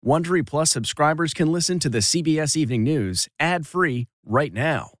Wondery Plus subscribers can listen to the CBS Evening News ad-free right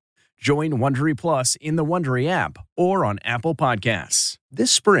now. Join Wondery Plus in the Wondery app or on Apple Podcasts.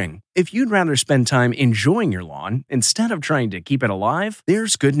 This spring, if you'd rather spend time enjoying your lawn instead of trying to keep it alive,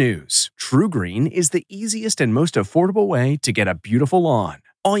 there's good news. True Green is the easiest and most affordable way to get a beautiful lawn.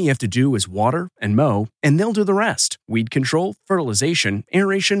 All you have to do is water and mow, and they'll do the rest. Weed control, fertilization,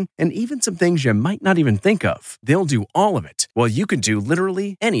 aeration, and even some things you might not even think of. They'll do all of it, while you can do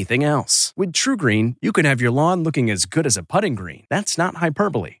literally anything else. With True Green, you can have your lawn looking as good as a putting green. That's not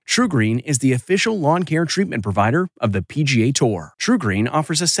hyperbole. True Green is the official lawn care treatment provider of the PGA Tour. True Green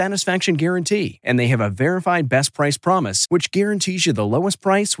offers a satisfaction guarantee, and they have a verified best price promise, which guarantees you the lowest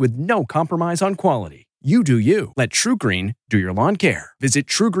price with no compromise on quality. You do you. Let True Green do your lawn care. Visit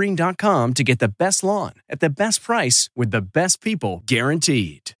truegreen.com to get the best lawn at the best price with the best people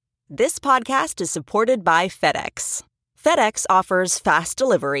guaranteed. This podcast is supported by FedEx. FedEx offers fast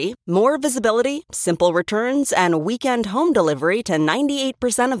delivery, more visibility, simple returns, and weekend home delivery to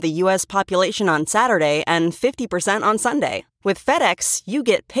 98% of the U.S. population on Saturday and 50% on Sunday. With FedEx, you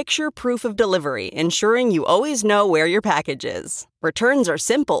get picture proof of delivery, ensuring you always know where your package is. Returns are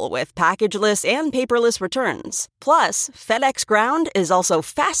simple with packageless and paperless returns. Plus, FedEx Ground is also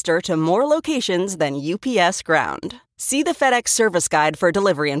faster to more locations than UPS Ground. See the FedEx service guide for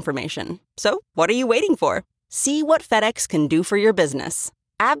delivery information. So, what are you waiting for? See what FedEx can do for your business.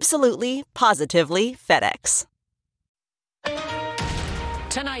 Absolutely, positively FedEx.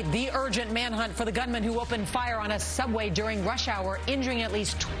 Tonight, the urgent manhunt for the gunman who opened fire on a subway during rush hour, injuring at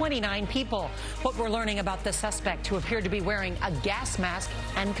least 29 people. What we're learning about the suspect, who appeared to be wearing a gas mask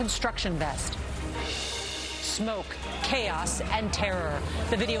and construction vest. Smoke, chaos, and terror.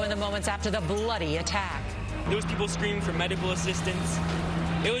 The video in the moments after the bloody attack. There was people screaming for medical assistance.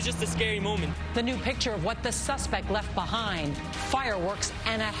 It was just a scary moment. The new picture of what the suspect left behind: fireworks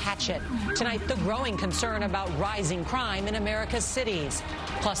and a hatchet. Tonight, the growing concern about rising crime in America's cities.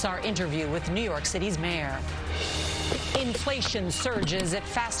 Plus, our interview with New York City's mayor. Inflation surges at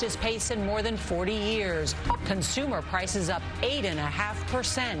fastest pace in more than 40 years. Consumer prices up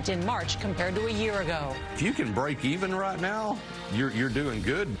 8.5% in March compared to a year ago. If you can break even right now, you're doing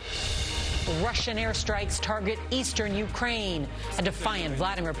good. Russian airstrikes target eastern Ukraine. A defiant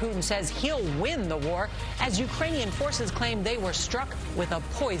Vladimir Putin says he'll win the war as Ukrainian forces claim they were struck with a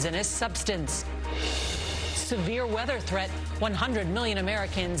poisonous substance. Severe weather threat: 100 million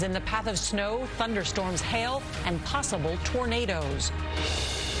Americans in the path of snow, thunderstorms, hail, and possible tornadoes.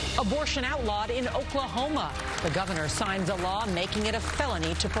 Abortion outlawed in Oklahoma. The governor signs a law making it a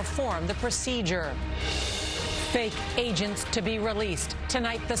felony to perform the procedure. Fake agents to be released.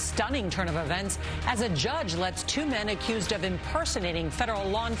 Tonight, the stunning turn of events as a judge lets two men accused of impersonating federal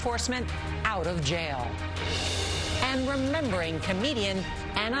law enforcement out of jail. And remembering comedian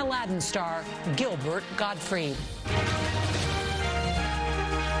and Aladdin star Gilbert Gottfried.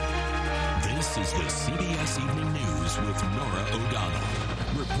 This is the CBS Evening News with Norah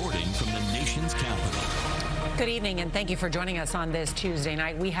O'Donnell, reporting from the nation's capital. Good evening, and thank you for joining us on this Tuesday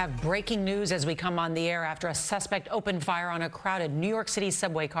night. We have breaking news as we come on the air after a suspect opened fire on a crowded New York City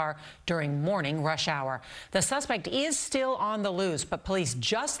subway car during morning rush hour. The suspect is still on the loose, but police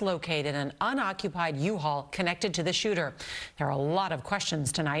just located an unoccupied U-Haul connected to the shooter. There are a lot of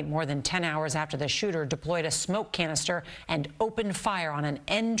questions tonight, more than 10 hours after the shooter deployed a smoke canister and opened fire on an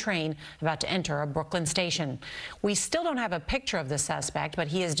N train about to enter a Brooklyn station. We still don't have a picture of the suspect, but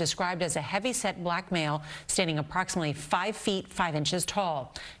he is described as a heavy-set black male standing approximately 5 feet 5 inches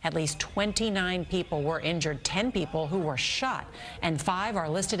tall. At least 29 people were injured, 10 people who were shot, and 5 are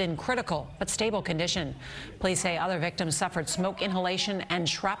listed in critical but stable condition. Police say other victims suffered smoke inhalation and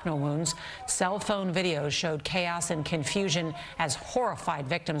shrapnel wounds. Cell phone videos showed chaos and confusion as horrified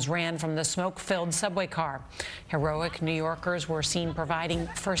victims ran from the smoke-filled subway car. Heroic New Yorkers were seen providing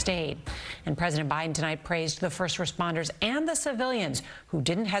first aid. And President Biden tonight praised the first responders and the civilians who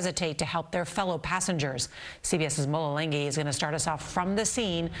didn't hesitate to help their fellow passengers. CBS's Mola Lenghi is going to start us off from the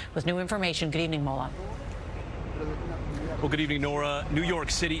scene with new information. Good evening, Mola. Well, good evening, Nora. New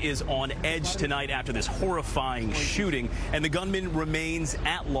York City is on edge tonight after this horrifying shooting, and the gunman remains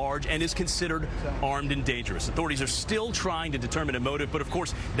at large and is considered armed and dangerous. Authorities are still trying to determine a motive, but of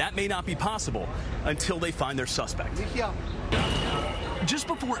course, that may not be possible until they find their suspect. Just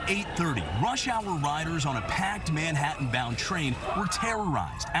before 8:30, rush hour riders on a packed Manhattan-bound train were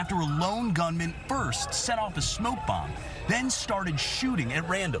terrorized after a lone gunman first set off a smoke bomb, then started shooting at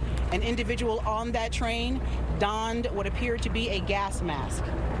random. An individual on that train donned what appeared to be a gas mask.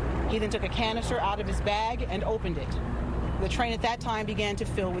 He then took a canister out of his bag and opened it. The train at that time began to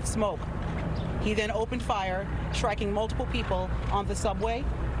fill with smoke. He then opened fire, striking multiple people on the subway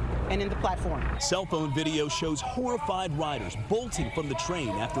and in the platform. Cell phone video shows horrified riders bolting from the train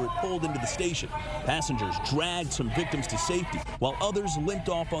after it pulled into the station. Passengers dragged some victims to safety, while others limped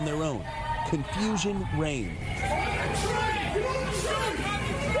off on their own. Confusion reigned.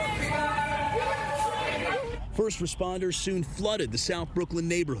 First responders soon flooded the South Brooklyn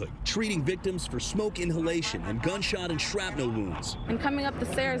neighborhood, treating victims for smoke inhalation and gunshot and shrapnel wounds. And coming up the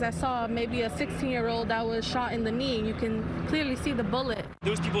stairs, I saw maybe a 16-year-old that was shot in the knee. You can clearly see the bullet.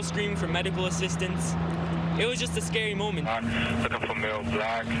 There was people screaming for medical assistance. It was just a scary moment. Looking for male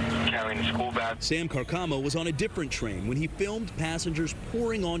black, carrying a school bag. Sam Carcamo was on a different train when he filmed passengers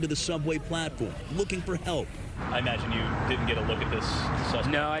pouring onto the subway platform, looking for help. I imagine you didn't get a look at this suspect.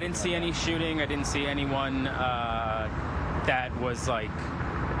 No, I didn't see any shooting. I didn't see anyone that was, like,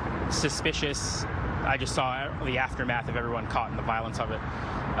 suspicious. I just saw the aftermath of everyone caught in the violence of it.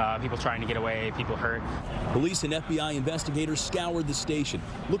 People trying to get away, people hurt. Police and FBI investigators scoured the station,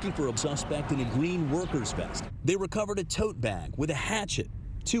 looking for a suspect in a green worker's vest. They recovered a tote bag with a hatchet,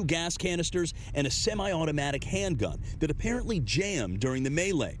 2 gas canisters, and a semi-automatic handgun that apparently jammed during the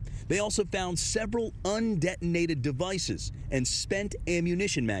melee. They also found several undetonated devices and spent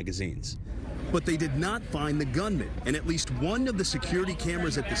ammunition magazines. But they did not find the gunman, and at least one of the security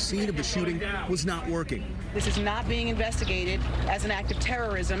cameras at the scene of the shooting was not working. This is not being investigated as an act of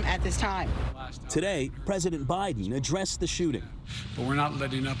terrorism at this time. Today, President Biden addressed the shooting. But we're not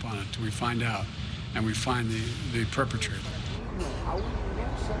letting up on it until we find out and we find the perpetrator.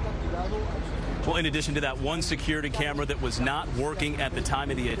 Well, in addition to that one security camera that was not working at the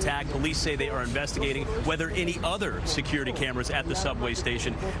time of the attack, police say they are investigating whether any other security cameras at the subway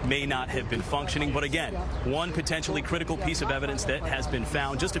station may not have been functioning. But again, one potentially critical piece of evidence that has been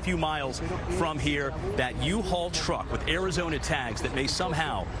found just a few miles from here, that U-Haul truck with Arizona tags that may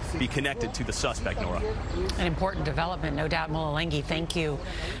somehow be connected to the suspect, Norah. An important development, no doubt. Mulalengi, thank you.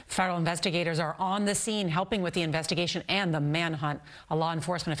 Federal investigators are on the scene helping with the investigation and the manhunt. A law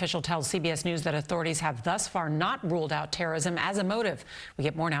enforcement official tells CBS News that authorities have thus far not ruled out terrorism as a motive. We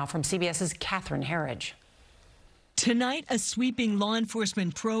get more now from CBS's Catherine Herridge. Tonight, a sweeping law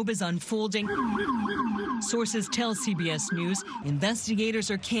enforcement probe is unfolding. Sources tell CBS News investigators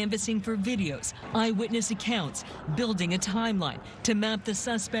are canvassing for videos, eyewitness accounts, building a timeline to map the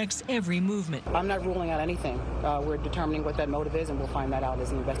suspect's every movement. I'm not ruling out anything. We're determining what that motive is, and we'll find that out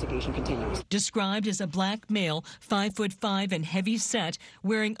as the investigation continues. Described as a black male, 5'5" and heavy set,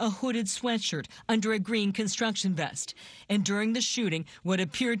 wearing a hooded sweatshirt under a green construction vest. And during the shooting, what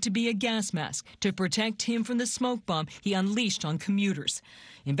appeared to be a gas mask to protect him from the smoke bomb he unleashed on commuters.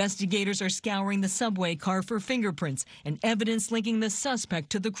 Investigators are scouring the subway car for fingerprints and evidence linking the suspect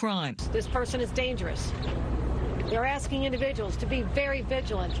to the crime. This person is dangerous. They're asking individuals to be very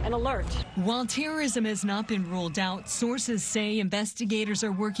vigilant and alert. While terrorism has not been ruled out, sources say investigators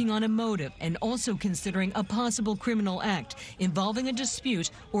are working on a motive and also considering a possible criminal act involving a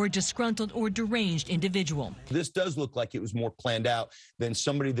dispute or a disgruntled or deranged individual. This does look like it was more planned out than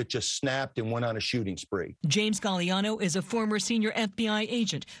somebody that just snapped and went on a shooting spree. James Galliano is a former senior FBI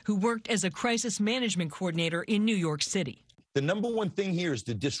agent who worked as a crisis management coordinator in New York City. The number one thing here is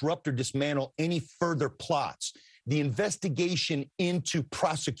to disrupt or dismantle any further plots. The investigation into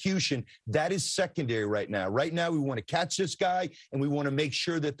prosecution, that is secondary right now. Right now, we want to catch this guy, and we want to make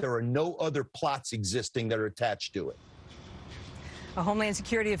sure that there are no other plots existing that are attached to it. A Homeland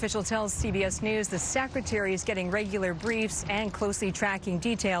Security official tells CBS News the secretary is getting regular briefs and closely tracking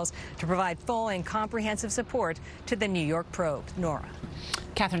details to provide full and comprehensive support to the New York probe. Norah.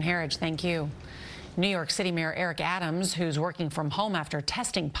 Catherine Herridge, thank you. New York City Mayor Eric Adams, who's working from home after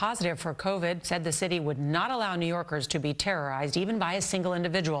testing positive for COVID, said the city would not allow New Yorkers to be terrorized even by a single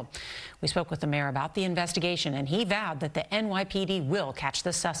individual. We spoke with the mayor about the investigation, and he vowed that the NYPD will catch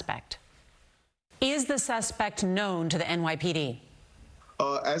the suspect. Is the suspect known to the NYPD?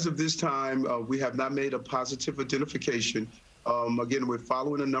 As of this time, we have not made a positive identification. Again, we're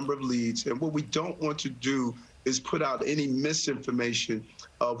following a number of leads, and what we don't want to do is put out any misinformation.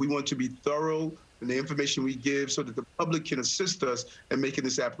 We want to be thorough in the information we give so that the public can assist us in making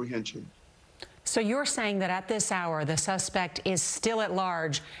this apprehension. So you're saying that at this hour, the suspect is still at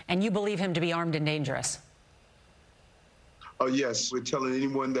large, and you believe him to be armed and dangerous? Yes, we're telling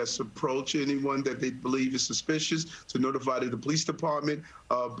anyone that's approached anyone that they believe is suspicious to notify the police department.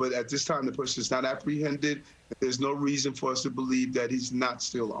 But at this time, the person is not apprehended. There's no reason for us to believe that he's not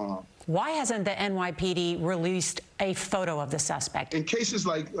still armed. Why hasn't the NYPD released a photo of the suspect? In cases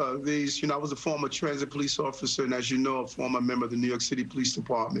like these, I was a former transit police officer, and as you know, a former member of the New York City Police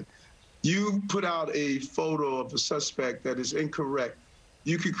Department. You put out a photo of a suspect that is incorrect,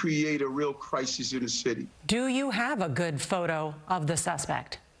 you could create a real crisis in the city. Do you have a good photo of the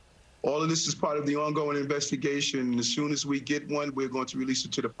suspect? All of this is part of the ongoing investigation. And as soon as we get one, we're going to release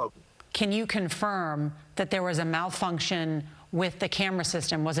it to the public. Can you confirm that there was a malfunction with the camera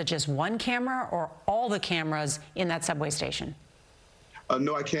system? Was it just one camera or all the cameras in that subway station?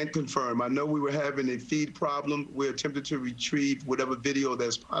 No, I can't confirm. I know we were having a feed problem. We attempted to retrieve whatever video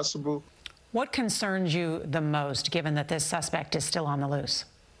that's possible. What concerns you the most, given that this suspect is still on the loose?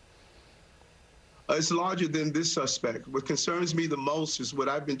 It's larger than this suspect. What concerns me the most is what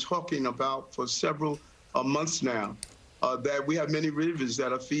I've been talking about for several months now, that we have many rivers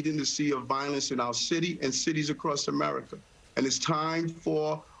that are feeding the sea of violence in our city and cities across America. And it's time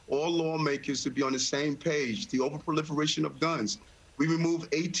for all lawmakers to be on the same page. The overproliferation of guns. We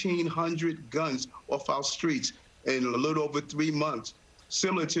removed 1,800 guns off our streets in a little over 3 months,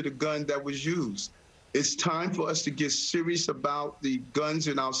 similar to the gun that was used. It's time for us to get serious about the guns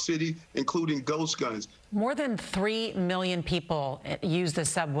in our city, including ghost guns. More than 3 million people use the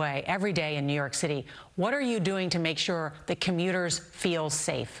subway every day in New York City. What are you doing to make sure the commuters feel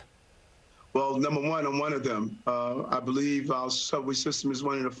safe? Well, number one, I'm one of them. I believe our subway system is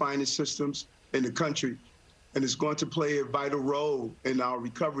one of the finest systems in the country, and it's going to play a vital role in our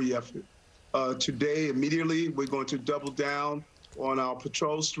recovery effort. Today, immediately, we're going to double down on our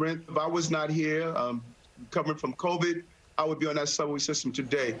patrol strength. If I was not here recovering from COVID, I would be on that subway system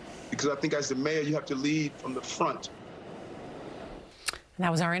today, because I think as the mayor, you have to lead from the front. And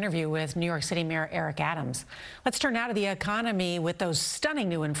that was our interview with New York City Mayor Eric Adams. Let's turn now to the economy with those stunning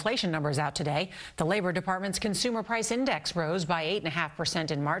new inflation numbers out today. The Labor Department's Consumer Price Index rose by 8.5%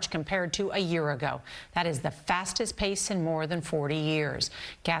 in March compared to a year ago. That is the fastest pace in more than 40 years.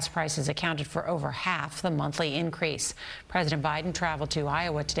 Gas prices accounted for over half the monthly increase. President Biden traveled to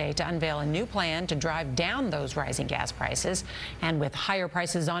Iowa today to unveil a new plan to drive down those rising gas prices. And with higher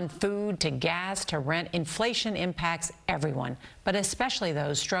prices on food to gas to rent, inflation impacts everyone, but especially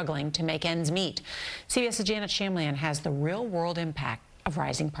those struggling to make ends meet. CBS's Janet Shamlian has the real-world impact of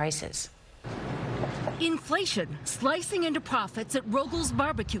rising prices. Inflation slicing into profits at Rogel's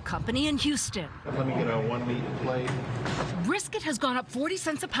Barbecue Company in Houston. Let me get a 1-meat plate. Brisket has gone up 40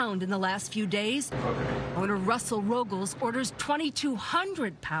 cents a pound in the last few days. Okay. Owner Russell Rogel's orders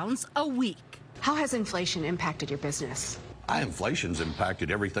 2,200 pounds a week. How has inflation impacted your business? Inflation's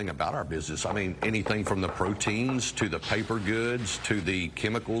impacted everything about our business. I mean, anything from the proteins to the paper goods to the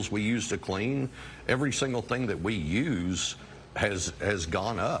chemicals we use to clean. Every single thing that we use has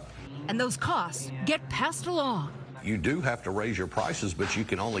gone up. And those costs get passed along. You do have to raise your prices, but you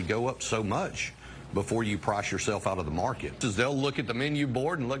can only go up so much before you price yourself out of the market. They'll look at the menu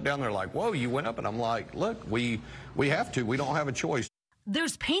board and look down there like, whoa, you went up. And I'm like, look, we have to. We don't have a choice.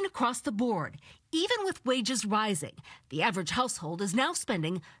 There's pain across the board. Even with wages rising, the average household is now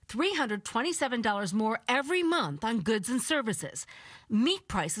spending $327 more every month on goods and services. Meat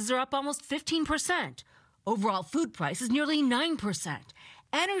prices are up almost 15%. Overall food prices nearly 9%.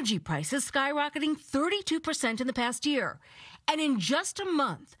 Energy prices skyrocketing 32% in the past year. And in just a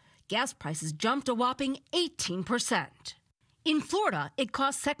month, gas prices jumped a whopping 18%. In Florida, it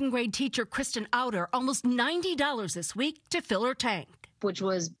cost second-grade teacher Kristen Outer almost $90 this week to fill her tank. Which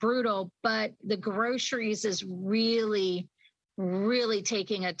was brutal, but the groceries is really, really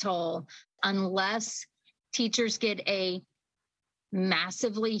taking a toll. Unless teachers get a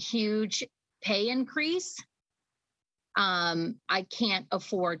massively huge pay increase, I can't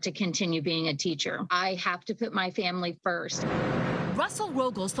afford to continue being a teacher. I have to put my family first. Russell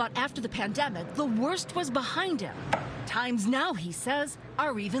Rogel's thought after the pandemic, the worst was behind him. Times now, he says,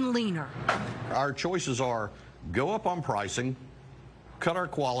 are even leaner. Our choices are go up on pricing, cut our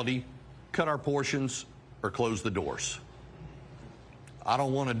quality, cut our portions, or close the doors. I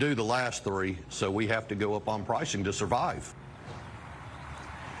don't want to do the last three, so we have to go up on pricing to survive.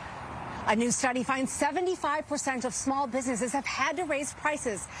 A new study finds 75% of small businesses have had to raise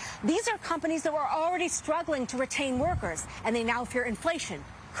prices. These are companies that were already struggling to retain workers, and they now fear inflation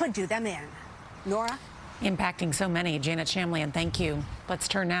could do them in. Norah? Impacting so many. Janet Shamlian, thank you. Let's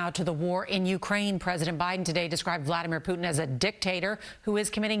turn now to the war in Ukraine. President Biden today described Vladimir Putin as a dictator who is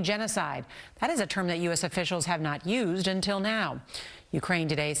committing genocide. That is a term that U.S. officials have not used until now. Ukraine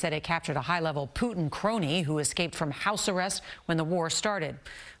today said it captured a high-level Putin crony who escaped from house arrest when the war started.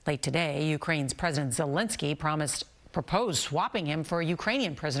 Late today, Ukraine's President Zelensky proposed swapping him for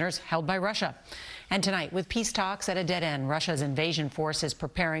Ukrainian prisoners held by Russia. And tonight, with peace talks at a dead end, Russia's invasion force is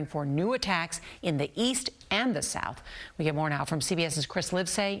preparing for new attacks in the east and the south. We get more now from CBS's Chris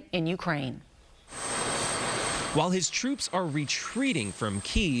Livesay in Ukraine. While his troops are retreating from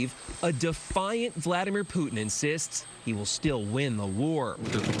Kyiv, a defiant Vladimir Putin insists he will still win the war.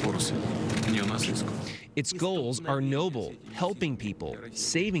 Its goals are noble, helping people,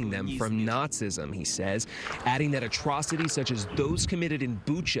 saving them from Nazism, he says, adding that atrocities such as those committed in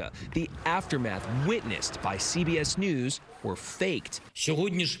Bucha, the aftermath witnessed by CBS News, were faked.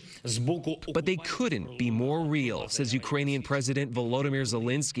 But they couldn't be more real, says Ukrainian President Volodymyr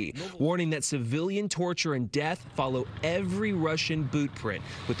Zelensky, warning that civilian torture and death follow every Russian boot print,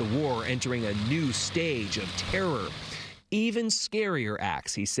 with the war entering a new stage of terror. Even scarier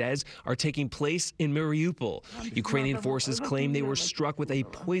acts, he says, are taking place in Mariupol. Ukrainian forces claim they were struck with a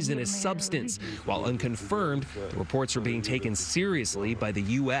poisonous substance. While unconfirmed, the reports are being taken seriously by the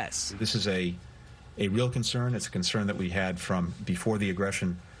U.S. This is a real concern. It's a concern that we had from before the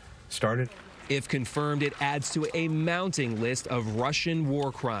aggression started. If confirmed, it adds to a mounting list of Russian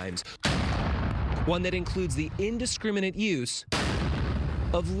war crimes, one that includes the indiscriminate use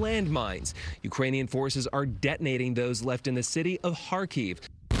of landmines. Ukrainian forces are detonating those left in the city of Kharkiv,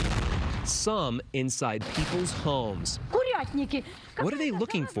 some inside people's homes. What are they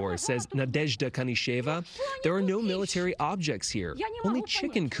looking for, says Nadezhda Kanisheva? There are no military objects here, only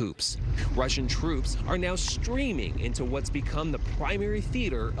chicken coops. Russian troops are now streaming into what's become the primary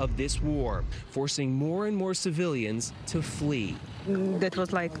theater of this war, forcing more and more civilians to flee. That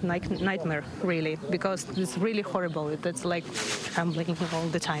was like nightmare, really, because it's really horrible. It's like trembling all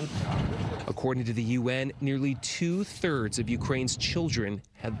the time. According to the UN, nearly 2/3 of Ukraine's children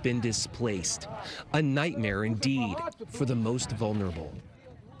have been displaced. A nightmare indeed for the most vulnerable.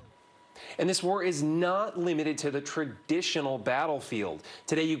 And this war is not limited to the traditional battlefield.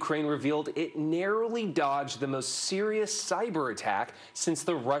 Today, Ukraine revealed it narrowly dodged the most serious cyber attack since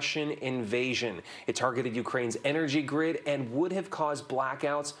the Russian invasion. It targeted Ukraine's energy grid and would have caused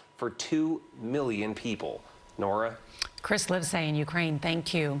blackouts for 2 million people. Norah? Chris Livesay in Ukraine,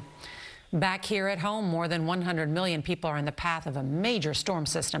 thank you. Back here at home, more than 100 million people are in the path of a major storm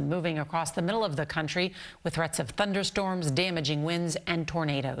system moving across the middle of the country with threats of thunderstorms, damaging winds, and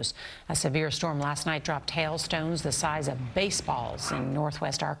tornadoes. A severe storm last night dropped hailstones the size of baseballs in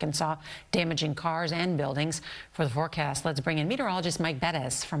northwest Arkansas, damaging cars and buildings. For the forecast, let's bring in meteorologist Mike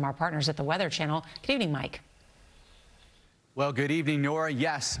Bettis from our partners at the Weather Channel. Good evening, Mike. Well, good evening, Norah.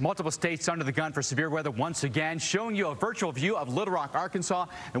 Yes, multiple states under the gun for severe weather once again, showing you a virtual view of Little Rock, Arkansas,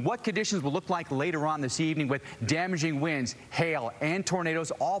 and what conditions will look like later on this evening with damaging winds, hail, and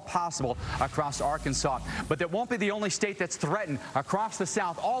tornadoes all possible across Arkansas. But that won't be the only state that's threatened. Across the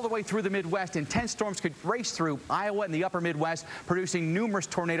south, all the way through the Midwest, intense storms could race through Iowa and the upper Midwest, producing numerous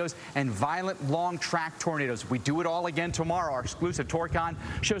tornadoes and violent long-track tornadoes. We do it all again tomorrow. Our exclusive Torcon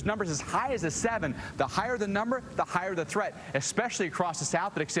shows numbers as high as a 7. The higher the number, the higher the threat, especially across the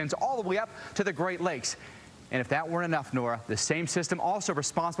south, that extends all the way up to the Great Lakes. And if that weren't enough, Norah, the same system also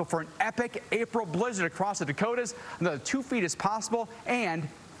responsible for an epic April blizzard across the Dakotas. Another 2 feet is possible, and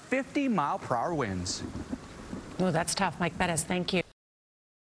 50-mile-per-hour winds. Oh, that's tough. Mike Bettis, thank you.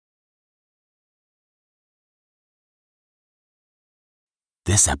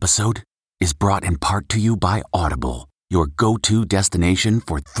 This episode is brought in part to you by Audible, your go-to destination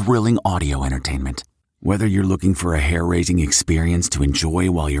for thrilling audio entertainment. Whether you're looking for a hair-raising experience to enjoy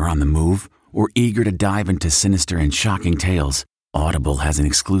while you're on the move or eager to dive into sinister and shocking tales, Audible has an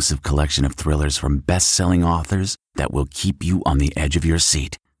exclusive collection of thrillers from best-selling authors that will keep you on the edge of your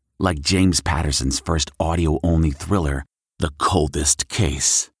seat. Like James Patterson's first audio-only thriller, The Coldest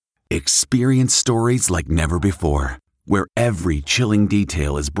Case. Experience stories like never before, where every chilling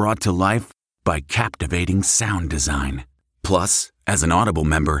detail is brought to life by captivating sound design. Plus, as an Audible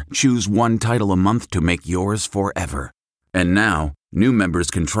member, choose one title a month to make yours forever. And now, new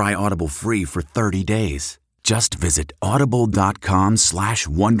members can try Audible free for 30 days. Just visit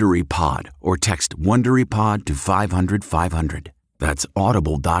audible.com/WonderyPod or text WonderyPod to 500-500. That's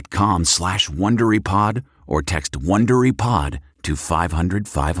audible.com/WonderyPod or text WonderyPod to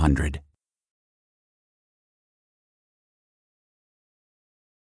 500-500.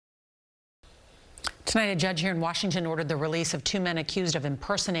 Tonight, a judge here in Washington ordered the release of 2 men accused of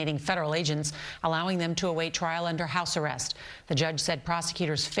impersonating federal agents, allowing them to await trial under house arrest. The judge said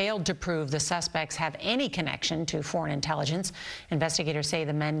prosecutors failed to prove the suspects have any connection to foreign intelligence. Investigators say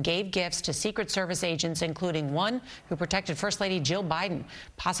the men gave gifts to Secret Service agents, including one who protected First Lady Jill Biden,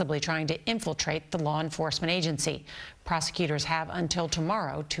 possibly trying to infiltrate the law enforcement agency. Prosecutors have until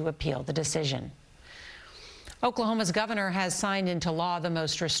tomorrow to appeal the decision. Oklahoma's governor has signed into law the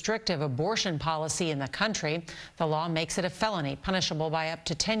most restrictive abortion policy in the country. The law makes it a felony, punishable by up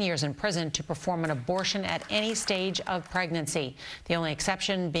to 10 years in prison to perform an abortion at any stage of pregnancy, the only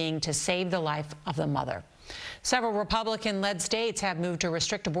exception being to save the life of the mother. Several Republican-led states have moved to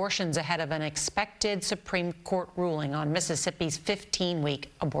restrict abortions ahead of an expected Supreme Court ruling on Mississippi's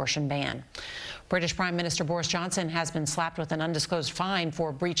 15-week abortion ban. British Prime Minister Boris Johnson has been slapped with an undisclosed fine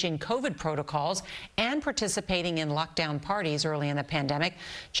for breaching COVID protocols and participating in lockdown parties early in the pandemic.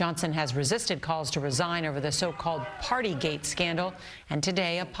 Johnson has resisted calls to resign over the so-called Partygate scandal and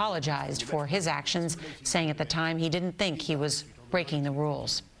today apologized for his actions, saying at the time he didn't think he was breaking the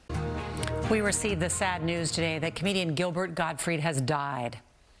rules. We received the sad news today that comedian Gilbert Gottfried has died.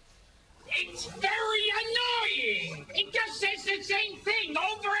 It's very annoying. It just says the same thing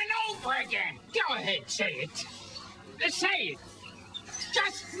over and over again. Go ahead, say it. Say it.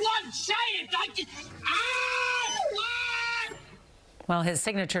 Just once, say it. Like, Well, his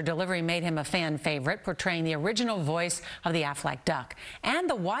signature delivery made him a fan favorite, portraying the original voice of the Aflac duck and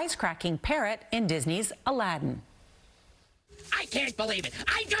the wisecracking parrot in Disney's Aladdin. I can't believe it.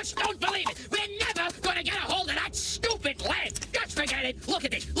 I just don't believe it. We're never going to get a hold of that stupid land. Just forget it. Look at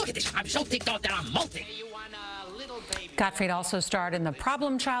this. Look at this. I'm so ticked off that I'm molting. Gottfried also starred in the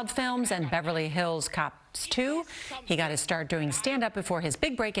Problem Child films and Beverly Hills Cops 2. He got his start doing stand-up before his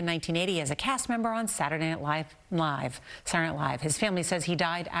big break in 1980 as a cast member on Saturday Night Live. His family says he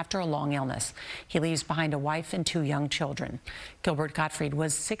died after a long illness. He leaves behind a wife and 2 young children. Gilbert Gottfried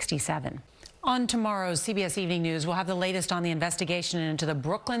was 67. On tomorrow's CBS Evening News, we'll have the latest on the investigation into the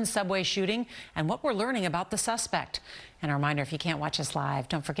Brooklyn subway shooting and what we're learning about the suspect. And a reminder, if you can't watch us live,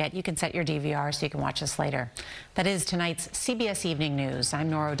 don't forget you can set your DVR so you can watch us later. That is tonight's CBS Evening News. I'm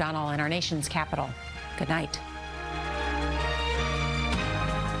Norah O'Donnell in our nation's capital. Good night.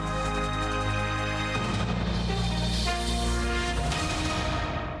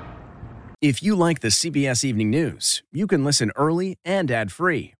 If you like the CBS Evening News, you can listen early and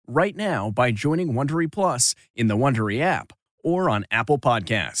ad-free right now by joining Wondery Plus in the Wondery app or on Apple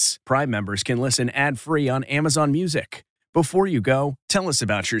Podcasts. Prime members can listen ad-free on Amazon Music. Before you go, tell us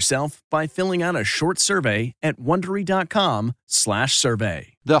about yourself by filling out a short survey at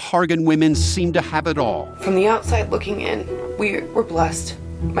Wondery.com/survey. The Hargan women seem to have it all. From the outside looking in, we were blessed.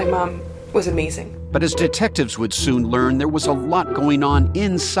 My mom was amazing. But as detectives would soon learn, there was a lot going on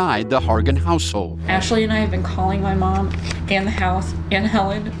inside the Hargan household. Ashley and I have been calling my mom and the house and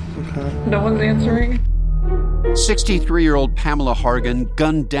Helen. Okay. No one's answering. 63-year-old Pamela Hargan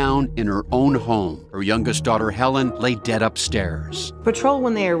gunned down in her own home. Her youngest daughter, Helen, lay dead upstairs. Patrol,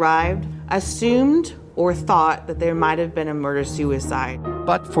 when they arrived, assumed or thought that there might have been a murder-suicide.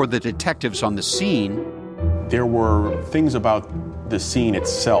 But for the detectives on the scene, there were things about the scene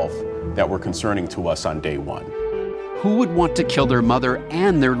itself that were concerning to us on day one. Who would want to kill their mother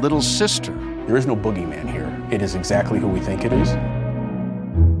and their little sister? There is no boogeyman here. It is exactly who we think it is.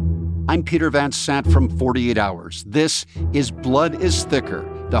 I'm Peter Van Sant from 48 Hours. This is Blood is Thicker,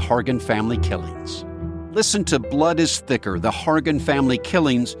 the Hargan family killings. Listen to Blood is Thicker, the Hargan family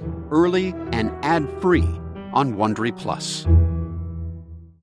killings, early and ad-free on Wondery Plus.